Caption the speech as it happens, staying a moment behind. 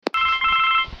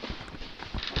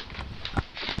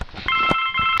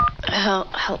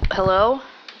Hello?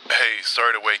 Hey,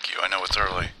 sorry to wake you. I know it's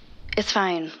early. It's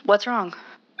fine. What's wrong?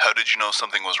 How did you know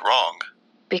something was wrong?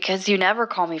 Because you never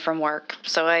call me from work,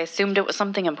 so I assumed it was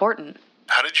something important.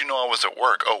 How did you know I was at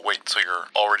work? Oh, wait, so you're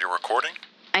already recording?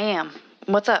 I am.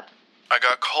 What's up? I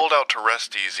got called out to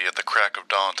Rest Easy at the crack of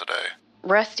dawn today.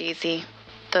 Rest Easy?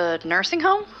 The nursing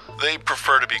home? They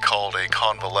prefer to be called a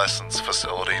convalescence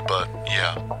facility, but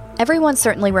yeah. Everyone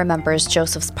certainly remembers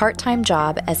Joseph's part-time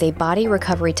job as a body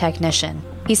recovery technician.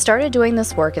 He started doing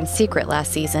this work in secret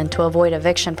last season to avoid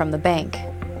eviction from the bank.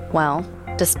 Well,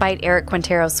 despite Eric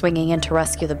Quintero swinging in to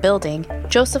rescue the building,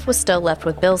 Joseph was still left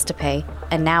with bills to pay,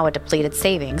 and now a depleted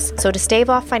savings, so to stave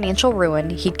off financial ruin,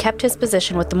 he'd kept his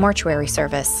position with the mortuary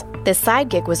service. This side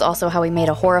gig was also how he made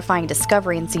a horrifying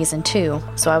discovery in Season 2,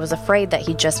 so I was afraid that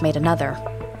he'd just made another.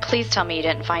 Please tell me you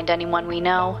didn't find anyone we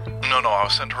know. No, I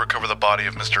was sent to recover the body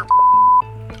of Mr.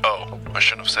 Oh, I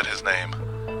shouldn't have said his name.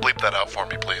 Bleep that out for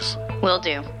me, please. Will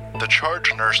do. The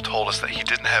charge nurse told us that he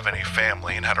didn't have any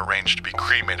family and had arranged to be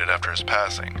cremated after his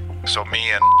passing. So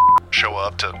me and show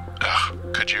up to...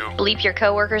 could you... Bleep your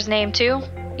coworker's name too?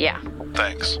 Yeah.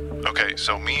 Thanks. Okay,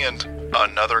 so me and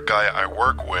another guy I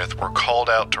work with were called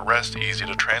out to Rest Easy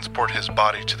to transport his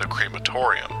body to the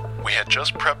crematorium. We had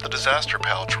just prepped the disaster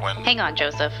pouch when... Hang on,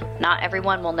 Joseph. Not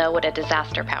everyone will know what a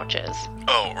disaster pouch is.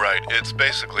 Oh, right. It's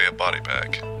basically a body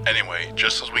bag. Anyway,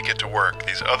 just as we get to work,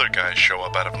 these other guys show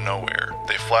up out of nowhere.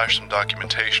 They flash some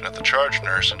documentation at the charge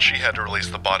nurse, and she had to release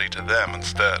the body to them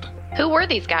instead. Who were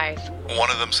these guys?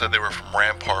 One of them said they were from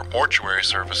Rampart Mortuary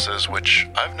Services, which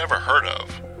I've never heard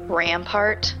of.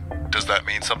 Rampart? Does that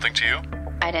mean something to you?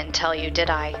 I didn't tell you,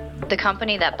 did I? The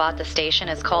company that bought the station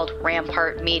is called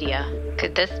Rampart Media.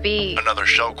 Could this be... another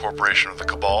shell corporation of the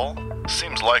Cabal?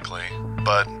 Seems likely,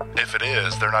 but if it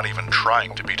is, they're not even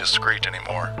trying to be discreet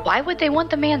anymore. Why would they want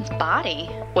the man's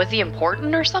body? Was he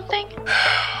important or something?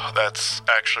 That's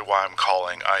actually why I'm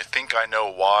calling. I think I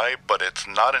know why, but it's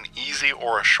not an easy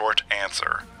or a short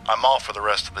answer. I'm off for the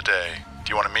rest of the day.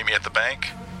 Do you want to meet me at the bank?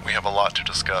 We have a lot to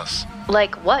discuss.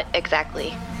 Like what,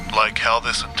 exactly? Like how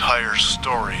this entire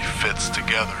story fits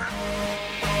together.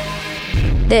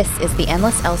 This is the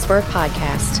Endless Elsewhere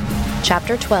podcast,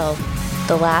 Chapter 12,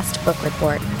 The Last Book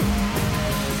Report.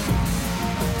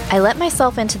 I let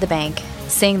myself into the bank,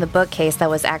 seeing the bookcase that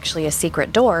was actually a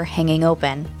secret door hanging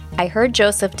open. I heard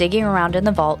Joseph digging around in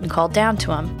the vault and called down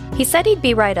to him. He said he'd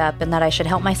be right up and that I should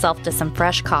help myself to some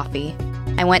fresh coffee.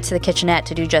 I went to the kitchenette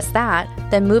to do just that,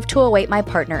 then moved to await my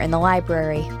partner in the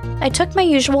library. I took my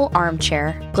usual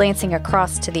armchair, glancing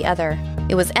across to the other.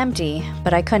 It was empty,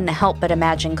 but I couldn't help but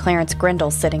imagine Clarence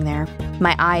Grindle sitting there.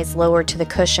 My eyes lowered to the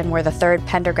cushion where the third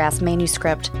Pendergast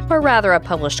manuscript, or rather a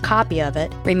published copy of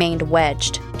it, remained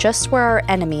wedged, just where our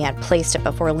enemy had placed it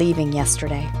before leaving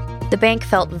yesterday. The bank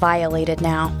felt violated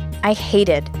now. I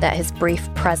hated that his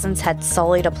brief presence had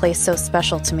sullied a place so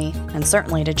special to me, and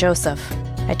certainly to Joseph.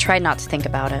 I tried not to think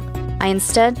about it. I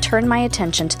instead turned my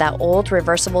attention to that old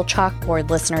reversible chalkboard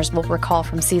listeners will recall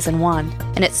from Season 1,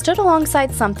 and it stood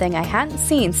alongside something I hadn't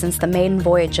seen since the maiden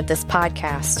voyage of this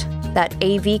podcast, that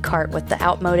AV cart with the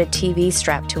outmoded TV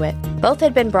strapped to it. Both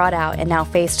had been brought out and now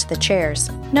faced the chairs,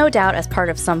 no doubt as part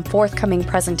of some forthcoming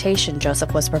presentation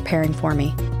Joseph was preparing for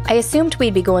me. I assumed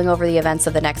we'd be going over the events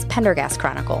of the next Pendergast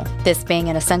Chronicle, this being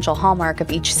an essential hallmark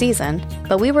of each season,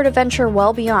 but we were to venture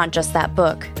well beyond just that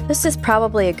book. This is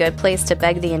probably a good place to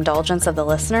beg the indulgence of the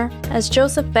listener, as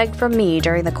Joseph begged from me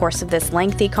during the course of this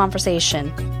lengthy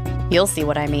conversation. You'll see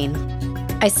what I mean.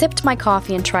 I sipped my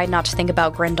coffee and tried not to think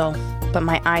about Grindle, but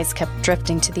my eyes kept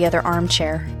drifting to the other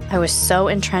armchair. I was so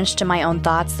entrenched in my own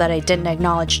thoughts that I didn't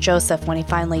acknowledge Joseph when he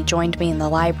finally joined me in the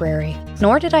library.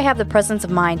 Nor did I have the presence of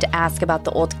mind to ask about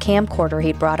the old camcorder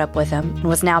he'd brought up with him and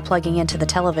was now plugging into the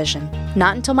television.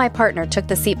 Not until my partner took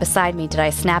the seat beside me did I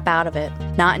snap out of it.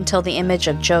 Not until the image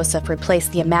of Joseph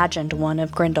replaced the imagined one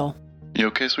of Grindle. You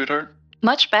okay, sweetheart?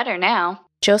 Much better now.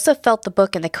 Joseph felt the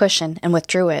book in the cushion and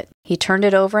withdrew it. He turned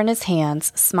it over in his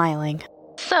hands, smiling.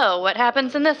 So, what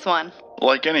happens in this one?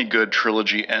 Like any good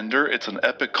trilogy ender, it's an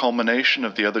epic culmination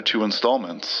of the other two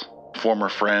installments. Former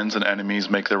friends and enemies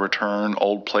make their return,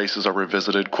 old places are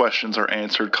revisited, questions are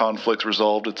answered, conflicts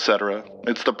resolved, etc.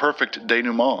 It's the perfect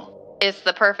denouement. It's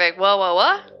the perfect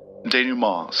what?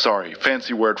 Denouement, sorry,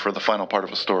 fancy word for the final part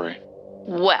of a story.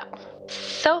 Well,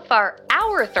 so far,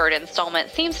 our third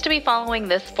installment seems to be following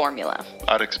this formula.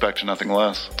 I'd expect nothing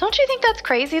less. Don't you think that's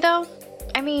crazy, though?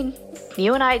 I mean,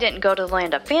 you and I didn't go to the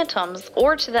Land of Phantoms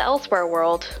or to the Elsewhere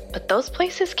world, but those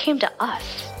places came to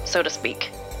us, so to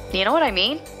speak. You know what I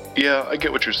mean? Yeah, I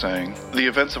get what you're saying. The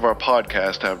events of our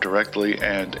podcast have directly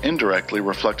and indirectly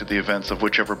reflected the events of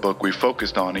whichever book we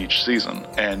focused on each season.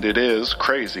 And it is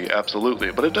crazy,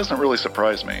 absolutely, but it doesn't really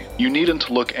surprise me. You needn't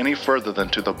to look any further than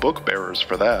to the book bearers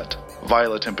for that.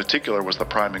 Violet in particular was the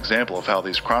prime example of how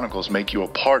these chronicles make you a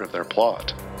part of their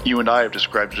plot. You and I have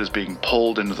described it as being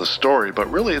pulled into the story,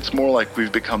 but really it's more like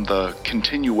we've become the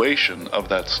continuation of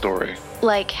that story.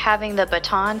 Like having the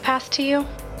baton passed to you?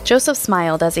 Joseph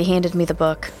smiled as he handed me the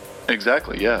book.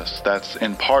 Exactly, yes. That's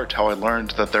in part how I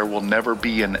learned that there will never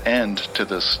be an end to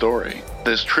this story.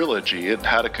 This trilogy, it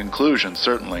had a conclusion,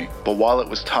 certainly, but while it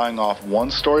was tying off one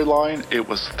storyline, it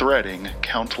was threading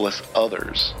countless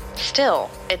others. Still,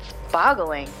 it's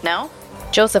boggling, no?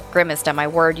 Joseph grimaced at my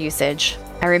word usage.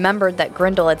 I remembered that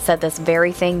Grindel had said this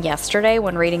very thing yesterday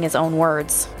when reading his own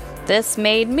words. This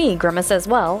made me grimace as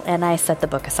well, and I set the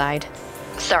book aside.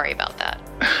 Sorry about that.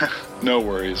 No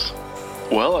worries.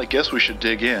 Well, I guess we should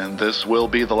dig in. This will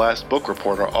be the last book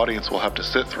report our audience will have to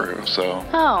sit through, so...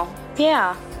 Oh,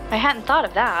 yeah. I hadn't thought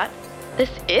of that. This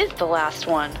is the last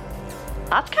one.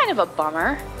 That's kind of a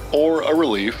bummer. Or a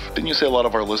relief. Didn't you say a lot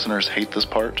of our listeners hate this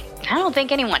part? I don't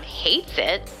think anyone hates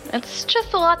it. It's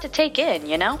just a lot to take in,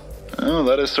 you know? Oh,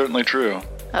 that is certainly true.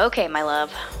 Okay, my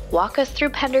love. Walk us through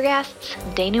Pendergast's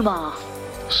denouement.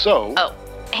 So... Oh,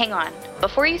 hang on.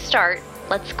 Before you start,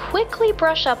 let's quickly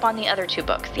brush up on the other two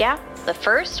books, yeah? The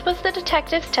first was the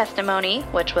detective's testimony,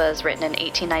 which was written in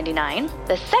 1899.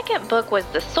 The second book was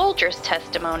the soldier's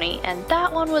testimony, and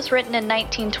that one was written in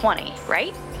 1920,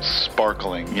 right?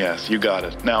 Sparkling, yes, you got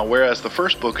it. Now, whereas the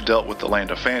first book dealt with the Land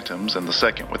of Phantoms and the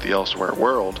second with the Elsewhere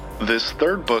world, this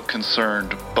third book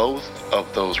concerned both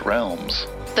of those realms.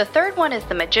 The third one is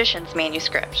the Magician's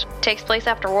Manuscript. Takes place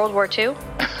after World War II.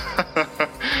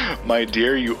 My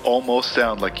dear, you almost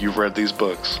sound like you've read these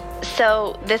books.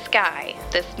 So, this guy,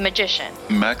 this magician.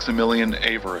 Maximilian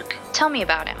Averyck. Tell me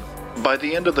about him. By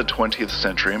the end of the 20th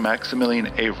century, Maximilian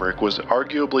Averyck was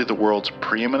arguably the world's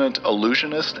preeminent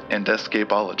illusionist and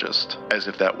escapologist. As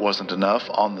if that wasn't enough,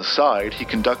 on the side, he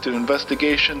conducted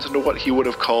investigations into what he would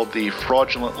have called the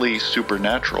fraudulently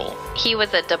supernatural. He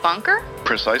was a debunker?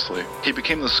 Precisely. He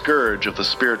became the scourge of the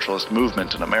spiritualist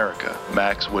movement in America.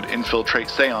 Max would infiltrate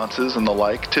seances and the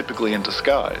like, typically in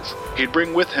disguise. He'd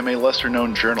bring with him a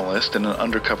lesser-known journalist and an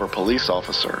undercover police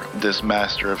officer. This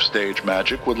master of stage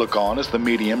magic would look on as the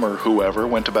medium or whoever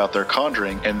went about their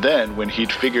conjuring, and then, when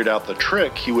he'd figured out the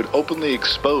trick, he would openly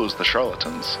expose the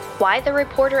charlatans. Why the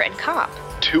reporter and cop?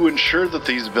 To ensure that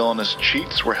these villainous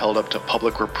cheats were held up to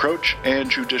public reproach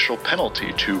and judicial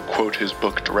penalty, to quote his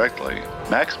book directly.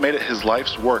 Max made it his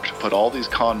life's work to put all these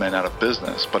con men out of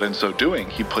business, but in so doing,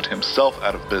 he put himself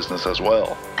out of business as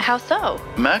well. How so?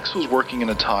 Max was working in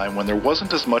a time when there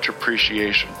wasn't as much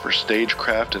appreciation for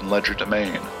stagecraft and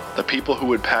legerdemain. The people who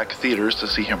would pack theaters to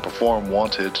see him perform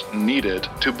needed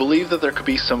to believe that there could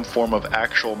be some form of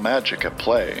actual magic at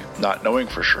play. Not knowing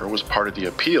for sure was part of the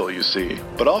appeal, you see.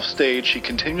 But off stage, he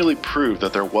continually proved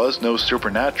that there was no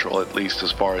supernatural, at least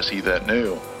as far as he then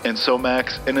knew. And so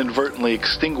Max inadvertently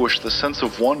extinguished the sense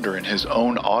of wonder in his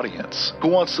own audience. Who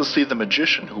wants to see the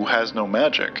magician who has no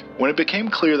magic? When it became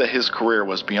clear that his career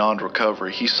was beyond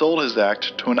recovery, he sold his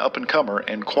act to an up-and-comer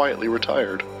and quietly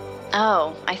retired.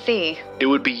 Oh, I see. It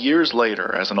would be years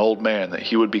later, as an old man, that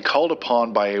he would be called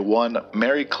upon by a one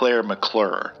Mary Claire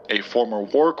McClure, a former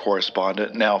war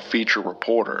correspondent, now feature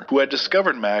reporter, who had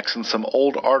discovered Max in some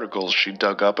old articles she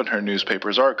dug up in her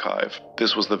newspaper's archive.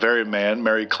 This was the very man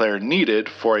Mary Claire needed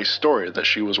for a story that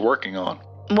she was working on.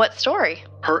 What story?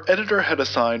 Her editor had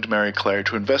assigned Mary Claire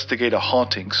to investigate a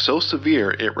haunting so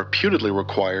severe it reputedly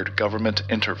required government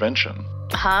intervention.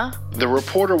 Huh? The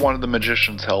reporter wanted the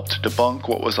magician's help to debunk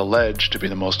what was alleged to be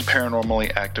the most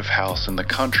paranormally active house in the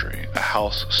country, a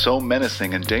house so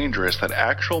menacing and dangerous that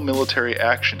actual military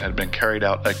action had been carried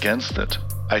out against it.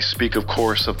 I speak, of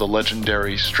course, of the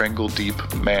legendary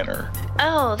Strangledeep Manor.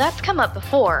 Oh, that's come up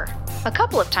before. A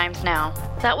couple of times now.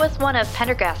 That was one of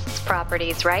Pendergast's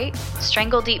properties, right?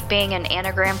 Strangledeep being an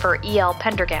anagram for E.L.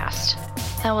 Pendergast.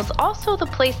 That was also the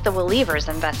place the Welievers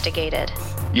investigated.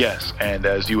 Yes, and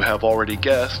as you have already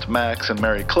guessed, Max and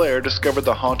Mary Claire discovered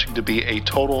the haunting to be a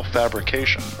total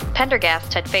fabrication.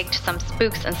 Pendergast had faked some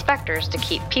spooks and specters to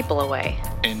keep people away.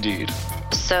 Indeed.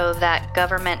 So that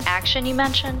government action you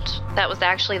mentioned, that was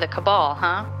actually the Cabal,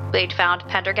 huh? They'd found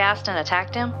Pendergast and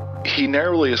attacked him? He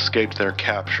narrowly escaped their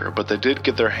capture, but they did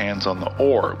get their hands on the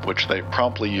orb, which they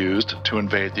promptly used to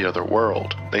invade the other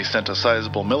world. They sent a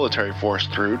sizable military force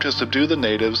through to subdue the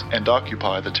natives and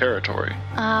occupy the territory.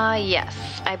 Yes.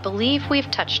 I believe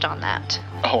we've touched on that.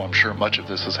 Oh, I'm sure much of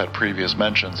this has had previous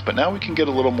mentions, but now we can get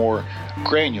a little more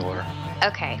granular.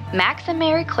 Okay, Max and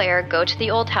Mary Claire go to the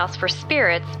old house for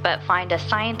spirits, but find a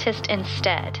scientist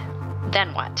instead.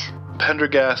 Then what?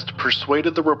 Pendergast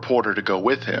persuaded the reporter to go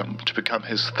with him to become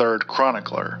his third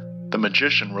chronicler. The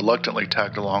magician reluctantly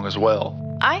tagged along as well.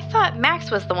 I thought Max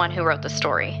was the one who wrote the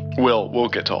story. We'll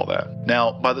get to all that.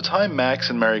 Now, by the time Max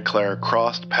and Mary Claire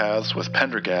crossed paths with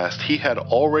Pendergast, he had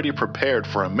already prepared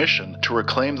for a mission to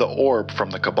reclaim the orb from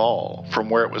the Cabal, from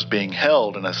where it was being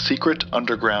held in a secret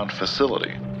underground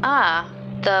facility. Ah,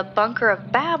 the Bunker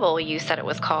of Babel, you said it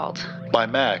was called. By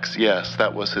Max, yes,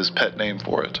 that was his pet name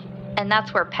for it. And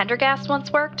that's where Pendergast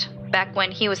once worked? Back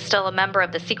when he was still a member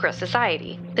of the secret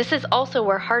society. This is also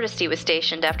where Hardesty was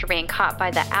stationed after being caught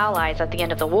by the Allies at the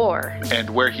end of the war. And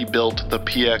where he built the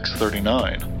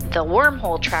PX-39. The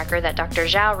wormhole tracker that Dr.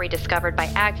 Zhao rediscovered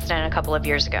by accident a couple of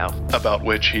years ago. About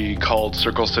which he called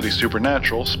Circle City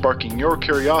Supernatural, sparking your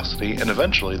curiosity and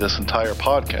eventually this entire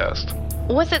podcast.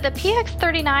 Was it the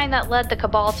PX-39 that led the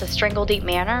Cabal to Strangledeep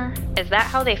Manor? Is that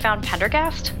how they found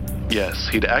Pendergast? Yes,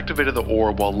 he'd activated the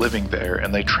orb while living there,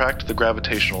 and they tracked the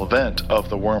gravitational event of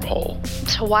the wormhole.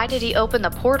 So why did he open the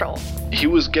portal? He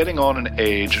was getting on in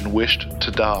age and wished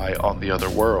to die on the other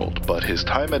world, but his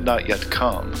time had not yet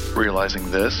come. Realizing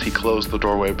this, he closed the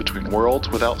doorway between worlds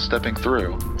without stepping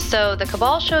through. So the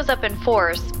Cabal shows up in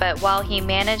force, but while he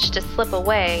managed to slip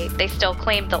away, they still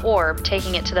claimed the orb,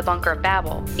 taking it to the Bunker of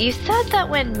Babel. You said that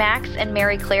when Max and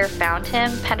Mary Claire found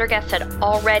him, Pendergast had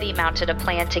already mounted a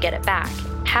plan to get it back.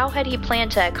 How had he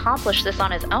planned to accomplish this on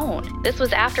his own? This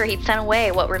was after he'd sent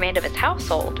away what remained of his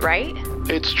household, right?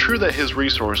 It's true that his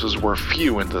resources were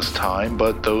few in this time,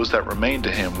 but those that remained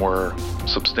to him were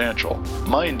substantial.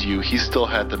 Mind you, he still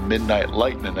had the Midnight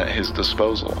Lightning at his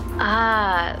disposal.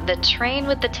 Ah, the train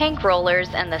with the tank rollers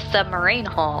and the submarine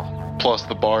hull. Plus,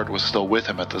 the Bard was still with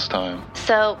him at this time.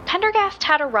 So, Pendergast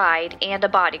had a ride and a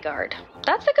bodyguard.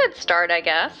 That's a good start, I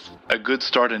guess. A good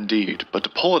start indeed, but to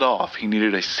pull it off, he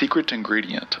needed a secret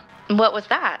ingredient. What was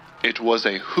that? It was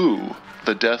a Who,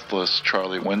 the deathless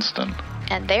Charlie Winston.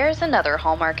 And there's another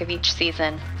hallmark of each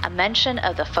season, a mention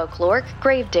of the folkloric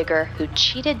gravedigger who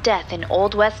cheated death in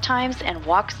Old West times and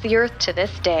walks the earth to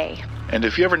this day. And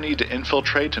if you ever need to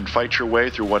infiltrate and fight your way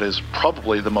through what is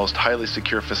probably the most highly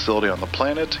secure facility on the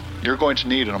planet, you're going to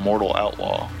need an immortal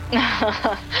outlaw.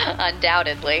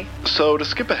 Undoubtedly. So, to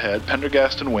skip ahead,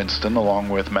 Pendergast and Winston, along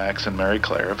with Max and Mary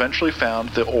Claire, eventually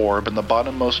found the orb in the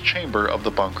bottommost chamber of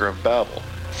the Bunker of Babel.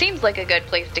 Seems like a good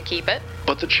place to keep it.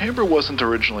 But the chamber wasn't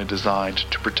originally designed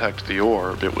to protect the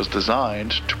orb. It was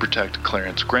designed to protect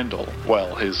Clarence Grindle.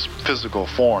 Well, his physical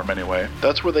form, anyway.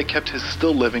 That's where they kept his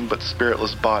still living but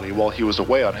spiritless body while he was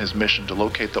away on his mission to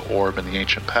locate the orb in the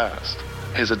ancient past.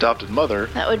 His adopted mother...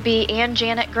 That would be Anne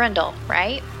Janet Grindle,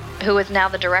 right? Who is now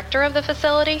the director of the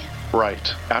facility?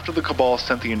 Right. After the Cabal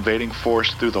sent the invading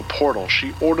force through the portal,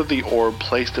 she ordered the orb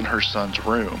placed in her son's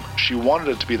room. She wanted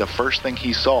it to be the first thing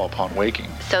he saw upon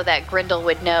waking. So that Grindle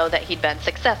would know that he'd been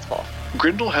successful.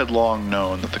 Grindle had long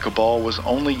known that the Cabal was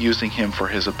only using him for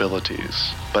his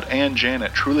abilities, but Anne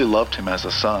Janet truly loved him as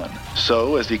a son.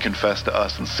 So, as he confessed to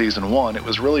us in Season 1, it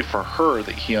was really for her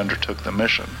that he undertook the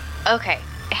mission. Okay.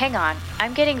 Hang on,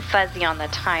 I'm getting fuzzy on the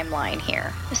timeline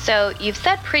here. So, you've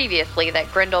said previously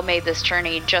that Grindle made this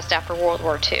journey just after World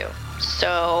War II.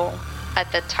 So,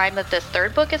 at the time that this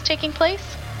third book is taking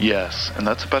place? Yes, and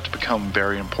that's about to become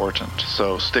very important,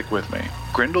 so stick with me.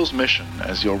 Grindle's mission,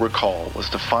 as you'll recall, was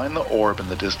to find the orb in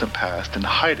the distant past and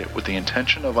hide it with the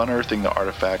intention of unearthing the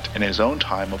artifact in his own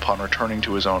time upon returning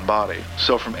to his own body.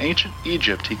 So from ancient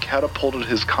Egypt, he catapulted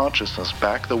his consciousness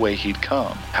back the way he'd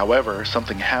come. However,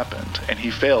 something happened, and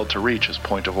he failed to reach his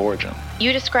point of origin.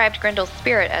 You described Grindle's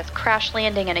spirit as crash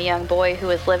landing in a young boy who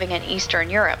was living in Eastern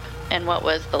Europe in what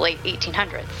was the late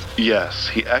 1800s. Yes,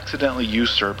 he accidentally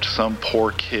usurped some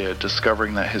poor kid,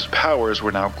 discovering that his powers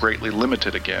were now greatly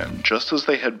limited again, just as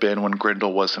they had been when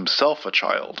Grindle was himself a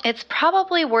child. It's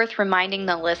probably worth reminding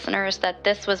the listeners that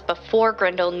this was before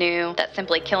Grindle knew that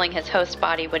simply killing his host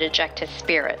body would eject his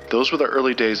spirit. Those were the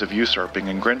early days of usurping,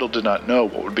 and Grindle did not know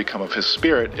what would become of his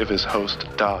spirit if his host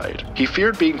died. He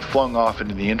feared being flung off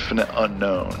into the infinite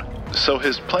unknown. So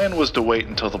his plan was to wait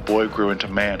until the boy grew into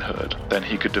manhood. Then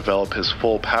he could develop his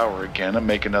full power again and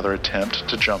make another attempt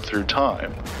to jump through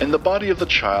time. In the body of the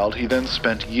child, he then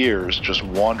spent years just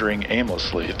wandering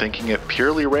aimlessly, thinking it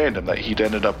purely random that he'd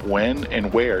ended up when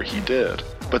and where he did.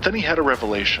 But then he had a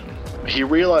revelation. He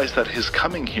realized that his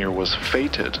coming here was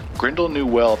fated. Grindel knew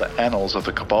well the annals of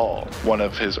the Cabal. One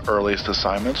of his earliest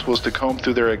assignments was to comb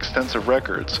through their extensive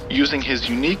records, using his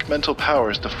unique mental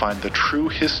powers to find the true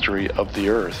history of the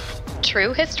Earth.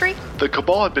 True history? The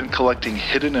Cabal had been collecting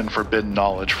hidden and forbidden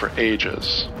knowledge for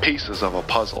ages, pieces of a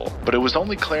puzzle, but it was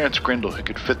only Clarence Grindel who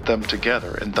could fit them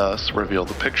together and thus reveal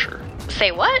the picture.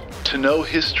 Say what? To know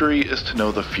history is to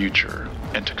know the future,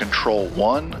 and to control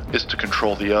one is to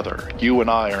control the other. You and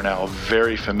I are now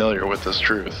very familiar with this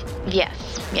truth.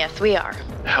 Yes, we are.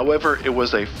 However, it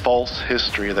was a false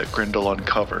history that Grindel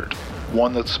uncovered.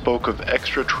 One that spoke of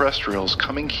extraterrestrials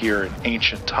coming here in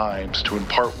ancient times to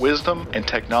impart wisdom and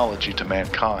technology to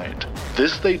mankind.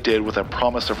 This they did with a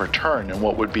promise of return in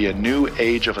what would be a new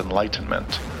age of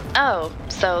enlightenment. Oh,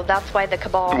 so that's why the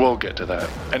Cabal... We'll get to that.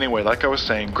 Anyway, like I was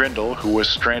saying, Grindel, who was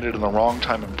stranded in the wrong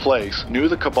time and place, knew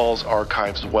the Cabal's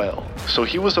archives well. So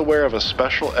he was aware of a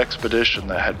special expedition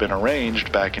that had been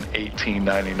arranged back in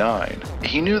 1899.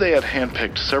 He knew they had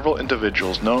handpicked several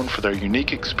individuals known for their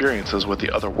unique experiences with the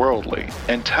otherworldly,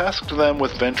 and tasked them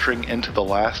with venturing into the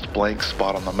last blank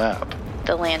spot on the map.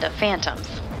 The Land of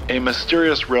Phantoms. A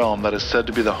mysterious realm that is said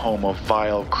to be the home of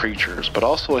vile creatures, but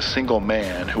also a single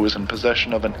man who is in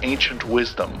possession of an ancient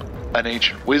wisdom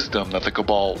that the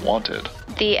Cabal wanted.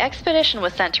 The expedition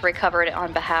was sent to recover it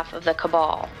on behalf of the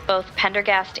Cabal. Both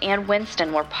Pendergast and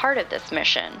Winston were part of this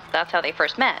mission. That's how they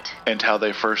first met. And how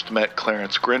they first met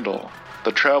Clarence Grindel.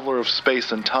 The traveler of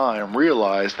space and time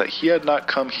realized that he had not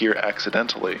come here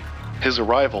accidentally. His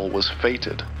arrival was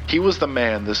fated. He was the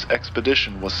man this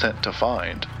expedition was sent to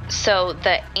find. So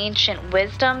the ancient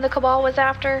wisdom the Cabal was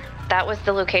after? That was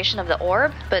the location of the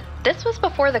orb? But this was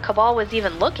before the Cabal was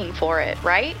even looking for it,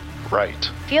 right? Right.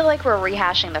 I feel like we're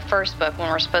rehashing the first book when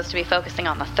we're supposed to be focusing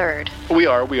on the third. We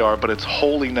are, but it's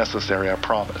wholly necessary, I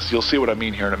promise. You'll see what I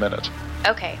mean here in a minute.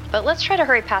 Okay, but let's try to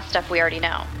hurry past stuff we already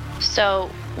know. So,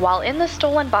 while in the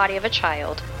stolen body of a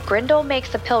child, Grindel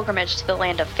makes a pilgrimage to the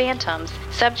Land of Phantoms,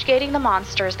 subjugating the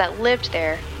monsters that lived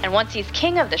there, and once he's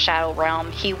king of the Shadow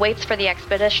Realm, he waits for the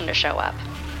expedition to show up.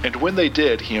 And when they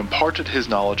did, he imparted his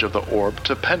knowledge of the orb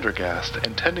to Pendergast,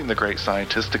 intending the great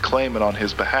scientist to claim it on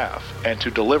his behalf, and to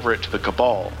deliver it to the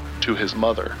Cabal, to his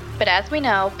mother. But as we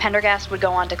know, Pendergast would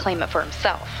go on to claim it for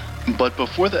himself. But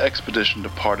before the expedition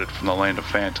departed from the Land of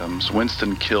Phantoms,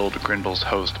 Winston killed Grindel's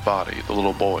host body, the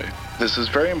little boy. This is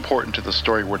very important to the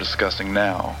story we're discussing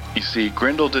now. You see,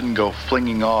 Grindel didn't go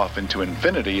flinging off into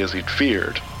infinity as he'd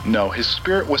feared. No, his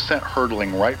spirit was sent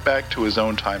hurtling right back to his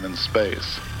own time and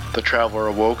space. The traveler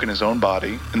awoke in his own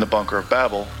body in the Bunker of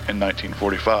Babel in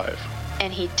 1945.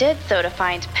 And he did so to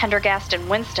find Pendergast and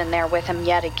Winston there with him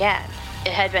yet again.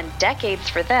 It had been decades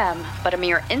for them, but a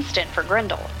mere instant for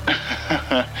Grindel.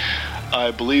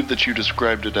 I believe that you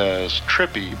described it as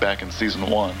trippy back in season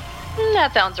 1.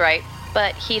 That sounds right.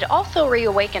 But he'd also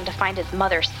reawakened to find his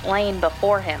mother slain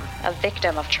before him, a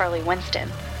victim of Charlie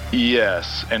Winston.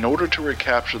 Yes, in order to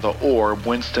recapture the orb,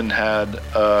 Winston had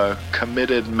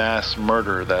committed mass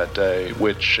murder that day,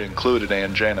 which included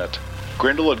Aunt Janet.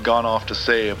 Grindel had gone off to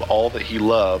save all that he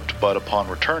loved, but upon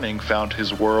returning found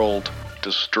his world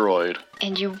destroyed.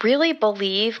 And you really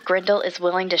believe Grindel is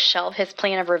willing to shelve his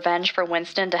plan of revenge for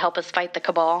Winston to help us fight the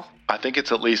Cabal? I think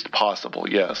it's at least possible,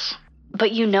 yes.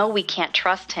 But you know we can't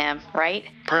trust him, right?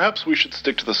 Perhaps we should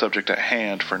stick to the subject at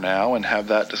hand for now and have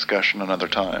that discussion another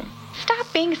time.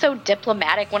 Stop being so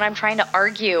diplomatic when I'm trying to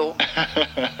argue.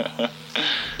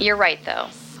 You're right, though.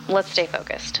 Let's stay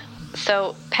focused.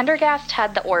 So, Pendergast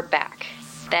had the orb back.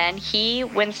 Then he,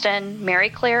 Winston, Mary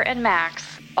Claire, and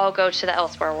Max all go to the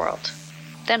Elsewhere world.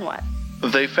 Then what?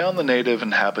 They found the native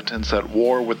inhabitants at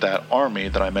war with that army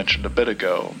that I mentioned a bit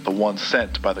ago, the one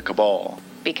sent by the Cabal.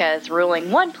 Because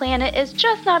ruling one planet is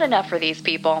just not enough for these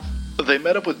people. They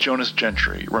met up with Jonas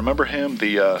Gentry. Remember him,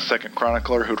 the second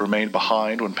chronicler who'd remained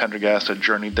behind when Pendergast had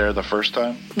journeyed there the first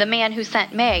time? The man who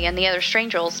sent May and the other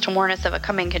Strangels to warn us of a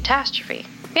coming catastrophe.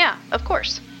 Yeah, of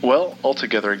course. Well,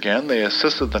 altogether again, they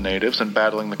assisted the natives in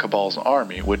battling the Cabal's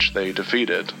army, which they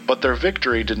defeated. But their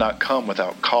victory did not come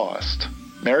without cost.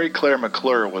 Mary Claire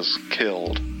McClure was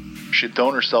killed. She'd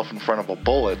thrown herself in front of a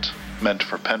bullet meant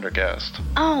for Pendergast.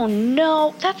 Oh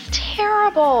no, that's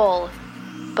terrible.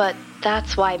 But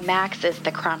that's why Max is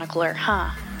the chronicler,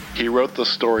 huh? He wrote the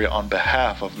story on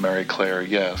behalf of Mary Claire,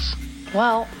 yes.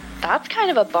 Well, that's kind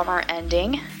of a bummer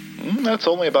ending. That's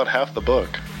only about half the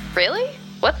book. Really?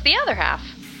 What's the other half?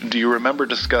 Do you remember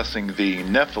discussing the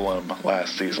Nephilim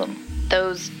last season?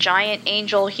 Those giant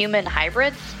angel-human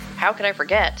hybrids? How could I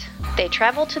forget? They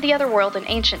traveled to the other world in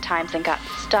ancient times and got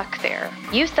stuck there.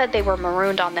 You said they were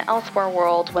marooned on the Elsewhere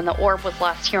world when the orb was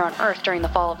lost here on Earth during the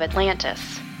fall of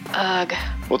Atlantis. Ugh.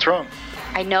 What's wrong?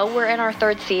 I know we're in our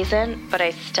 3rd season, but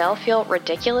I still feel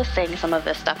ridiculous saying some of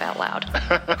this stuff out loud.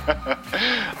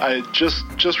 I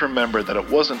just remembered that it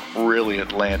wasn't really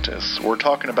Atlantis. We're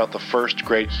talking about the first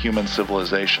great human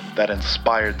civilization that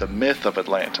inspired the myth of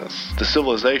Atlantis, the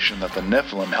civilization that the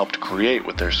Nephilim helped create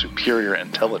with their superior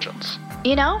intelligence.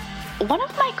 You know, one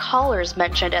of my callers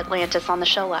mentioned Atlantis on the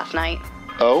show last night.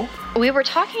 Oh? We were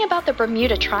talking about the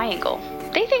Bermuda Triangle.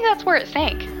 They think that's where it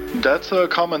sank. That's a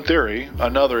common theory.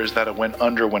 Another is that it went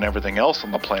under when everything else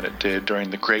on the planet did during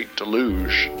the Great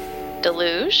Deluge.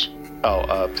 Deluge?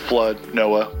 Flood,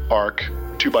 Noah, Ark,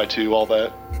 2x2, all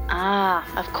that. Ah,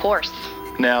 of course.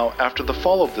 Now, after the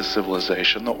fall of this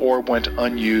civilization, the orb went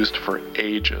unused for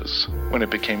ages. When it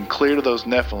became clear to those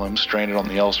Nephilim stranded on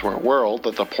the Elsewhere world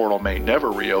that the portal may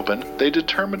never reopen, they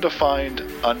determined to find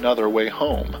another way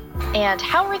home. And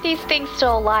how are these things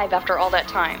still alive after all that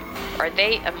time? Are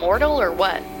they immortal or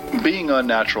what? Being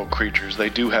unnatural creatures, they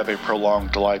do have a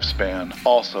prolonged lifespan.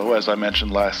 Also, as I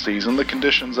mentioned last season, the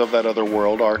conditions of that other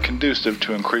world are conducive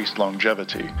to increased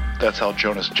longevity. That's how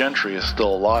Jonas Gentry is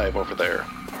still alive over there.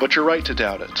 But you're right to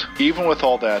doubt it. Even with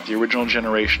all that, the original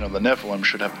generation of the Nephilim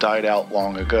should have died out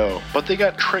long ago. But they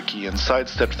got tricky and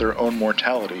sidestepped their own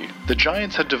mortality. The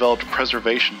Giants had developed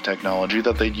preservation technology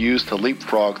that they'd use to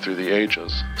leapfrog through the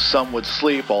ages. Some would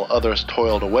sleep while others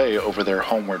toiled away over their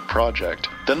homeward project.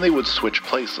 Then they would switch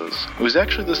places. It was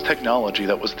actually this technology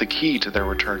that was the key to their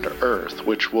return to Earth,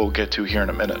 which we'll get to here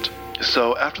in a minute.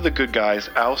 So, after the good guys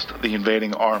oust the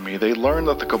invading army, they learned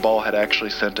that the Cabal had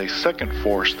actually sent a second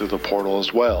force through the portal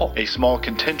as well, a small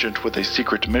contingent with a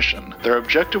secret mission. Their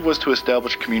objective was to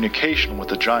establish communication with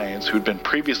the Giants who'd been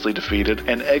previously defeated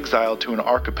and exiled to an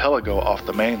archipelago off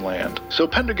the mainland. So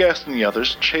Pendergast and the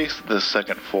others chased this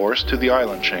second force to the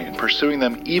island chain, pursuing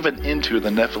them even into the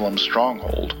Nephilim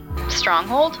stronghold.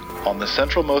 Stronghold? On the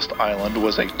centralmost island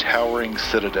was a towering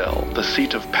citadel, the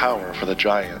seat of power for the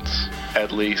Giants.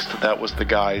 At least, that was the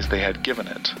guise they had given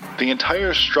it. The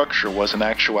entire structure was in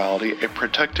actuality a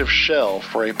protective shell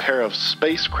for a pair of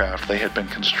spacecraft they had been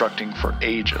constructing for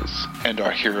ages, and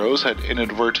our heroes had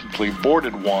inadvertently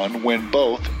boarded one when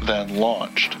both then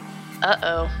launched.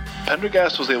 Uh-oh.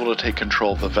 Pendergast was able to take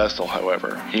control of the vessel,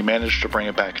 however. He managed to bring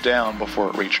it back down before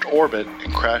it reached orbit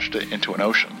and crashed it into an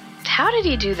ocean. How did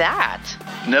he do that?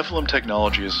 Nephilim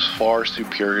technology is far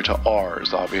superior to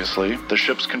ours, obviously. The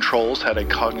ship's controls had a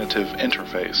cognitive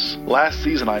interface. Last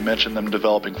season I mentioned them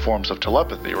developing forms of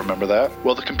telepathy, remember that?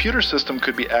 Well, the computer system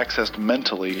could be accessed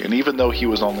mentally, and even though he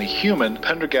was only human,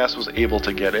 Pendergast was able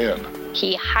to get in.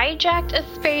 He hijacked a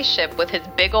spaceship with his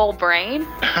big old brain?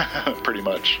 Pretty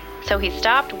much. So he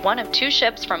stopped one of 2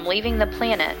 ships from leaving the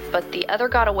planet, but the other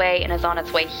got away and is on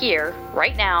its way here,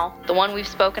 right now, the one we've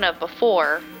spoken of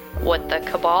before, what the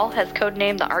Cabal has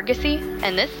codenamed the Argosy,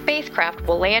 and this spacecraft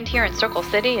will land here in Circle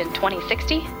City in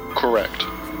 2060? Correct.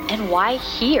 And why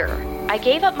here? I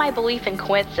gave up my belief in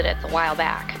coincidence a while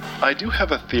back. I do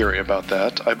have a theory about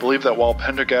that. I believe that while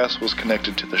Pendergast was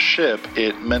connected to the ship,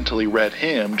 it mentally read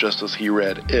him just as he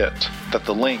read it, that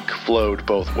the link flowed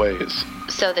both ways.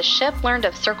 So the ship learned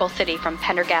of Circle City from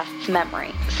Pendergast's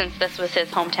memory, since this was his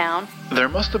hometown? There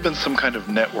must have been some kind of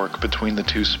network between the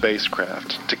 2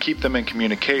 spacecraft to keep them in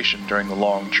communication during the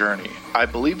long journey. I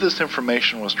believe this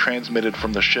information was transmitted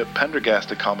from the ship Pendergast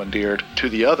had commandeered to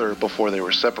the other before they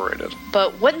were separated.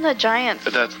 But wouldn't the Giants...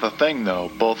 That's the thing, though.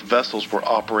 Both vessels were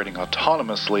operating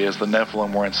autonomously as the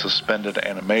Nephilim were in suspended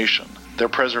animation. Their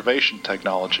preservation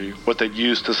technology, what they'd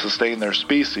used to sustain their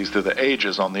species through the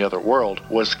ages on the other world,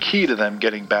 was key to them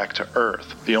getting back to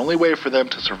Earth. The only way for them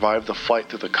to survive the flight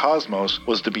through the cosmos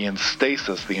was to be in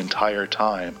stasis the entire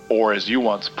time. Or as you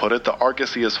once put it, the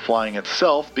Argosy is flying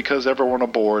itself because everyone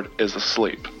aboard is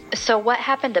asleep. So what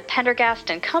happened to Pendergast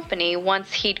and company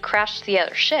once he'd crashed the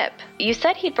other ship? You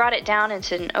said he'd brought it down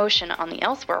into an ocean on the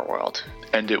Elsewhere world.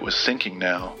 And it was sinking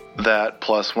now. That,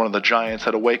 plus one of the Giants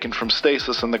had awakened from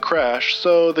stasis in the crash,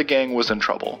 so the gang was in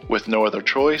trouble. With no other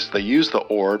choice, they used the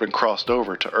orb and crossed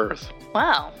over to Earth.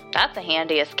 Wow, that's a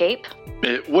handy escape.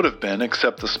 It would have been,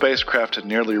 except the spacecraft had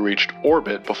nearly reached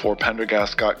orbit before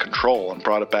Pendergast got control and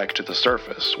brought it back to the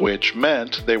surface, which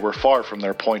meant they were far from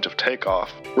their point of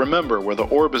takeoff. Remember, where the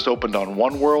orb is opened on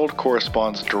one world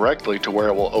corresponds directly to where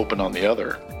it will open on the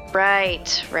other. Right.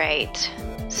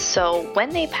 So when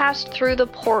they passed through the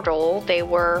portal, they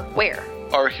were where?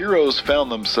 Our heroes found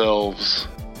themselves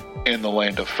in the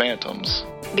land of phantoms.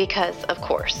 Because, of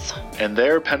course. And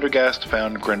there Pendergast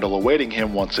found Grendel awaiting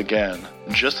him once again,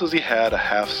 just as he had a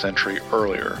half-century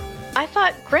earlier. I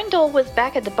thought Grendel was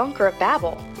back at the bunker of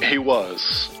Babel. He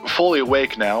was. Fully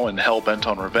awake now and hell-bent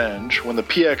on revenge, when the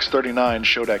PX-39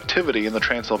 showed activity in the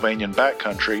Transylvanian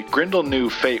backcountry, Grindel knew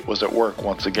fate was at work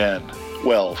once again.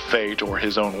 Well, fate or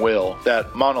his own will.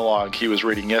 That monologue he was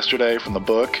reading yesterday from the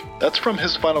book, that's from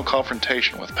his final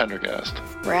confrontation with Pendergast.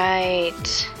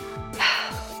 Right.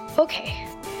 Okay,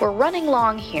 we're running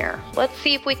long here. Let's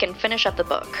see if we can finish up the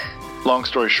book. Long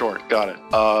story short, got it.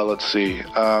 Let's see.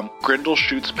 Grindel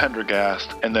shoots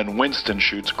Pendergast, and then Winston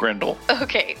shoots Grindel.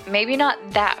 Okay, maybe not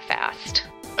that fast.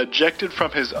 Ejected from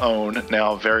his own,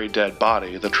 now very dead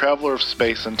body, the traveler of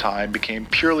space and time became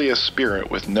purely a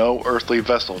spirit with no earthly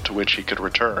vessel to which he could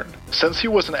return. Since he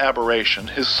was an aberration,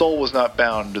 his soul was not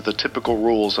bound to the typical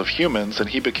rules of humans, and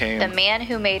he became the man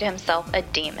who made himself a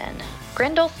demon.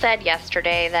 Grindel said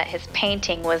yesterday that his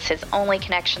painting was his only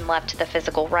connection left to the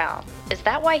physical realm. Is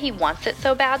that why he wants it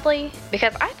so badly?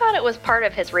 Because I thought it was part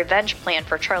of his revenge plan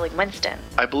for Charlie Winston.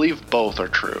 I believe both are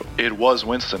true. It was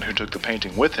Winston who took the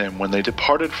painting with him when they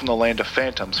departed from the land of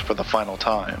phantoms for the final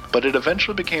time, but it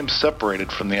eventually became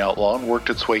separated from the outlaw and worked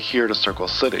its way here to Circle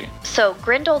City. So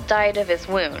Grindel died of his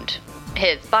wound.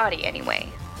 His body, anyway.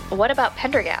 What about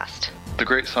Pendergast? The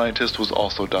great scientist was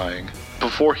also dying.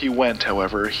 Before he went,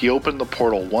 however, he opened the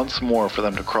portal once more for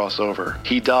them to cross over.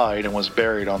 He died and was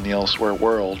buried on the Elsewhere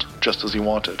world, just as he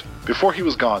wanted. Before he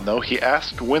was gone, though, he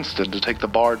asked Winston to take the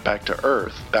Bard back to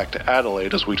Earth, back to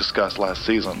Adelaide as we discussed last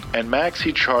season, and Max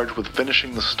he charged with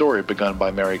finishing the story begun by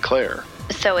Mary Claire.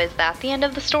 So is that the end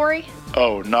of the story?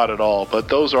 Oh, not at all, but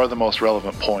those are the most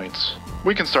relevant points.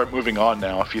 We can start moving on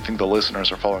now if you think the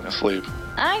listeners are falling asleep.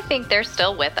 I think they're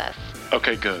still with us.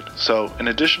 Okay, good. So, in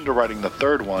addition to writing the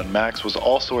third one, Max was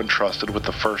also entrusted with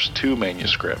the first two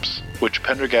manuscripts, which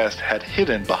Pendergast had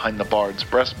hidden behind the Bard's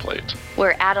breastplate.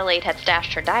 Where Adelaide had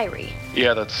stashed her diary.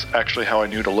 Yeah, that's actually how I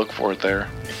knew to look for it there.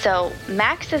 So,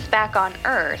 Max is back on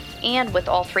Earth, and with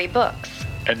all three books.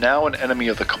 And now an enemy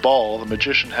of the Cabal, the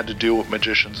magician had to do what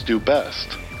magicians do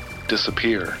best.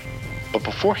 Disappear. But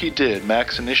before he did,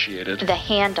 Max initiated the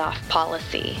handoff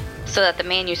policy, so that the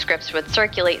manuscripts would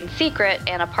circulate in secret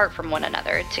and apart from one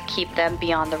another to keep them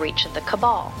beyond the reach of the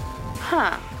Cabal.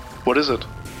 Huh. What is it?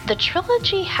 The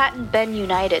trilogy hadn't been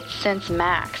united since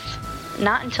Max.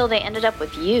 Not until they ended up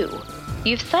with you.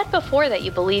 You've said before that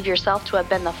you believe yourself to have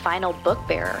been the final book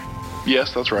bearer.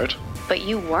 Yes, that's right. But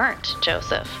you weren't,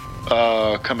 Joseph.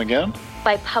 Come again?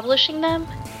 By publishing them,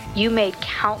 you made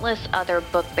countless other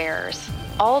book bearers.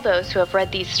 All those who have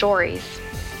read these stories,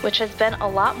 which has been a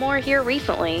lot more here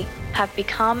recently, have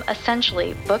become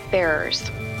essentially book bearers.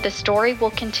 The story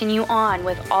will continue on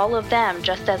with all of them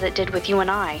just as it did with you and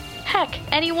I. Heck,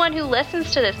 anyone who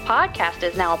listens to this podcast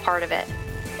is now a part of it.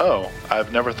 Oh,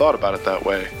 I've never thought about it that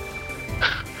way.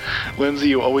 Lindsay,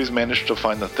 you always manage to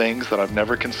find the things that I've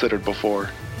never considered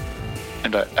before.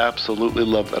 And I absolutely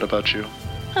love that about you.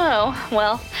 Oh,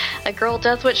 well, a girl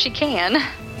does what she can.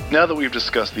 Now that we've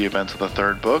discussed the events of the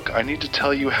third book, I need to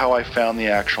tell you how I found the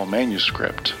actual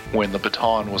manuscript, when the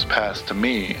baton was passed to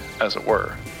me, as it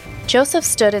were. Joseph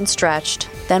stood and stretched,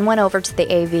 then went over to the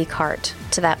AV cart,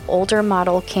 to that older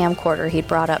model camcorder he'd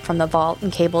brought up from the vault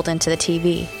and cabled into the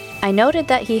TV. I noted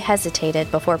that he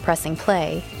hesitated before pressing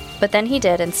play, but then he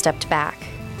did and stepped back.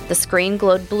 The screen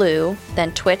glowed blue,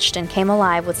 then twitched and came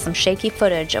alive with some shaky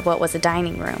footage of what was a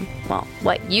dining room. Well,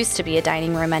 what used to be a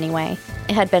dining room anyway.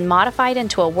 It had been modified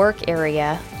into a work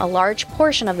area, a large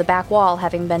portion of the back wall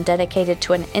having been dedicated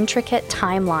to an intricate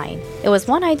timeline. It was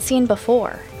one I'd seen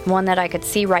before, one that I could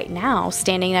see right now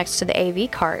standing next to the AV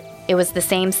cart. It was the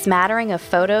same smattering of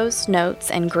photos,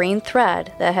 notes, and green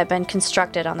thread that had been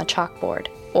constructed on the chalkboard,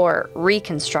 or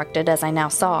reconstructed as I now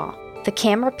saw. The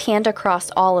camera panned across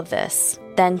all of this,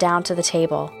 then down to the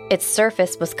table. Its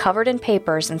surface was covered in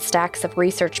papers and stacks of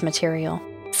research material.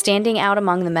 Standing out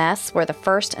among the mess were the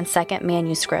first and second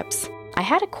manuscripts. I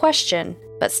had a question,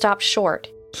 but stopped short,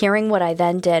 hearing what I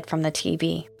then did from the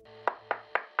TV.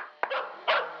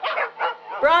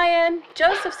 Brian,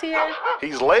 Joseph's here.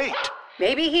 He's late.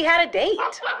 Maybe he had a date.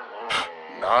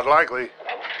 Not likely.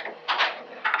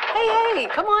 Hey,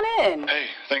 come on in. Hey,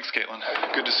 thanks, Caitlin.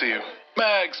 Good to see you.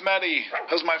 Mags, Maddie,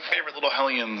 how's my favorite little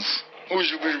hellions?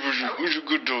 Who's your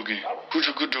good doggy? Who's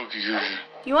your good doggy?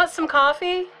 You want some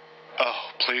coffee? Oh,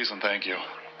 please and thank you.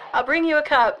 I'll bring you a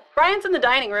cup. Brian's in the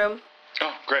dining room.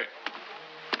 Oh, great.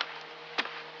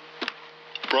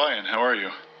 Brian, how are you?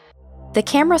 The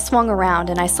camera swung around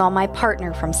and I saw my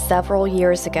partner from several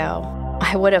years ago.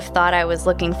 I would have thought I was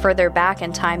looking further back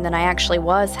in time than I actually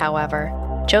was, however.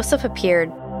 Joseph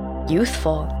appeared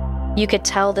youthful. You could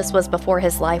tell this was before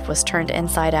his life was turned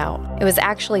inside out. It was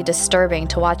actually disturbing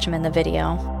to watch him in the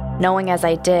video, knowing as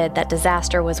I did that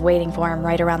disaster was waiting for him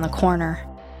right around the corner.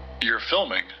 You're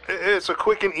filming. It's a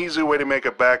quick and easy way to make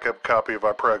a backup copy of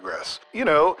our progress. You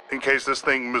know, in case this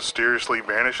thing mysteriously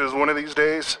vanishes one of these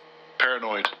days.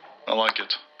 Paranoid. I like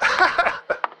it.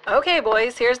 Okay,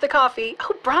 boys, here's the coffee.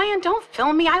 Oh, Brian, don't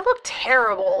film me. I look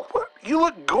terrible. What? You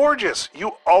look gorgeous.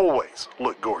 You always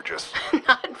look gorgeous.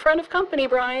 Not in front of company,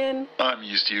 Brian. I'm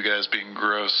used to you guys being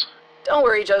gross. Don't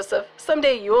worry, Joseph.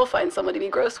 Someday you will find someone to be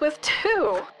gross with,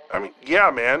 too. I mean, yeah,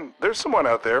 man. There's someone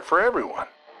out there for everyone.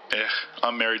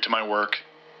 I'm married to my work.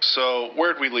 So,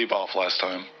 where'd we leave off last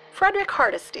time? Frederick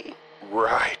Hardesty.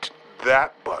 Right.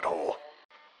 That butthole.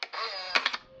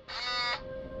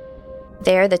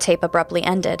 There, the tape abruptly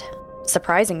ended,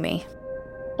 surprising me.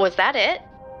 Was that it?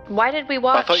 Why did we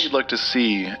watch? I thought you'd like to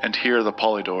see and hear the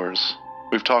Polydors.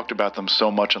 We've talked about them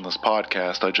so much on this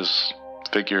podcast, I just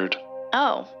figured.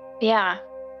 Oh, yeah.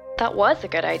 That was a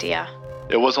good idea.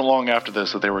 It wasn't long after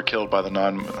this that they were killed by the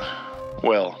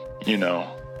well, you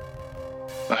know.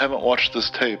 I haven't watched this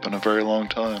tape in a very long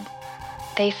time.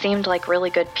 They seemed like really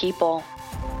good people.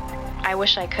 I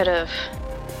wish I could have...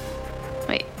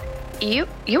 Wait, you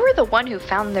were the one who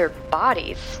found their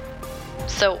bodies.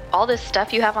 So all this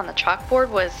stuff you have on the chalkboard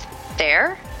was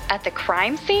there? At the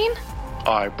crime scene?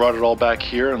 I brought it all back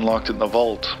here and locked it in the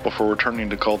vault before returning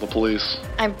to call the police.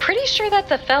 I'm pretty sure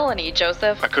that's a felony,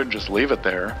 Joseph. I couldn't just leave it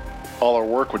there. All our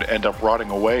work would end up rotting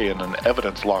away in an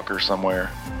evidence locker somewhere.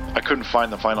 I couldn't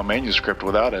find the final manuscript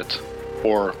without it.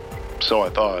 Or so I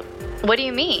thought. What do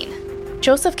you mean?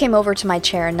 Joseph came over to my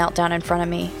chair and knelt down in front of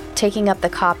me, taking up the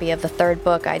copy of the third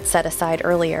book I'd set aside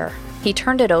earlier. He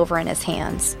turned it over in his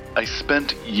hands. I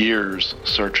spent years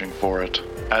searching for it.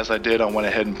 As I did, I went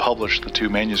ahead and published the 2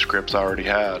 manuscripts I already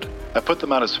had. I put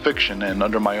them out as fiction and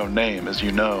under my own name, as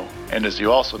you know. And as you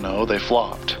also know, they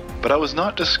flopped. But I was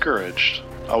not discouraged.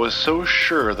 I was so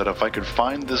sure that if I could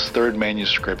find this third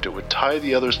manuscript, it would tie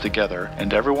the others together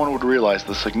and everyone would realize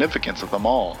the significance of them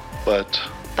all. But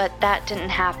that didn't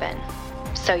happen.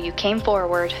 So you came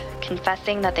forward,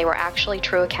 confessing that they were actually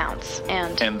true accounts,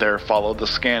 and there followed the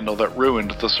scandal that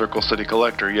ruined the Circle City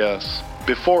Collector, yes.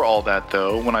 Before all that,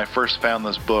 though, when I first found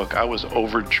this book, I was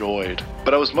overjoyed.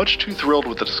 But I was much too thrilled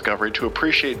with the discovery to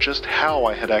appreciate just how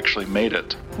I had actually made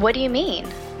it. What do you mean?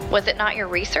 Was it not your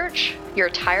research? Your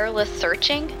tireless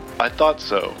searching? I thought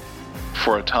so.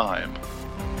 For a time.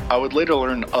 I would later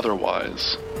learn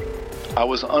otherwise. I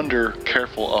was under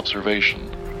careful observation.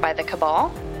 By the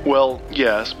Cabal? Well,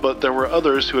 yes, but there were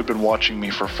others who had been watching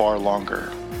me for far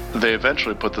longer. They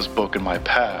eventually put this book in my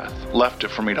path, left it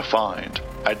for me to find.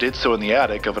 I did so in the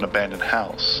attic of an abandoned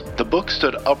house. The book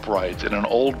stood upright in an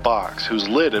old box whose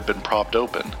lid had been propped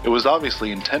open. It was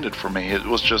obviously intended for me. It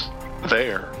was just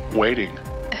there, waiting.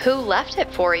 Who left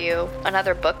it for you?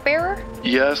 Another book bearer?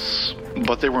 Yes,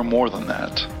 but they were more than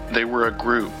that. They were a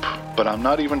group, but I'm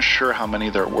not even sure how many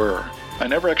there were. I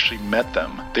never actually met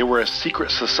them. They were a secret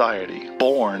society,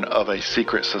 born of a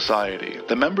secret society.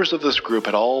 The members of this group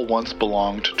had all once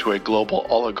belonged to a global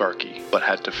oligarchy, but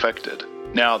had defected.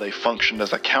 Now they functioned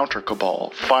as a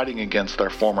counter-cabal, fighting against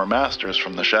their former masters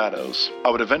from the shadows.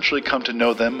 I would eventually come to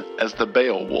know them as the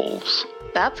Beowulfs.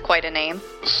 That's quite a name.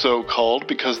 So called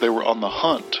because they were on the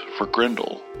hunt for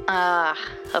Grendel.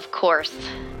 Of course.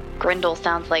 Grendel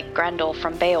sounds like Grendel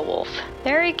from Beowulf.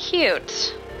 Very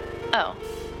cute. Oh,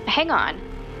 hang on.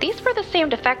 These were the same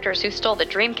defectors who stole the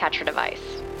Dreamcatcher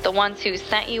device. The ones who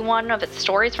sent you one of its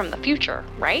stories from the future,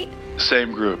 right?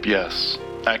 Same group, yes.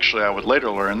 Actually, I would later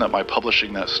learn that my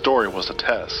publishing that story was a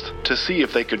test, to see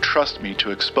if they could trust me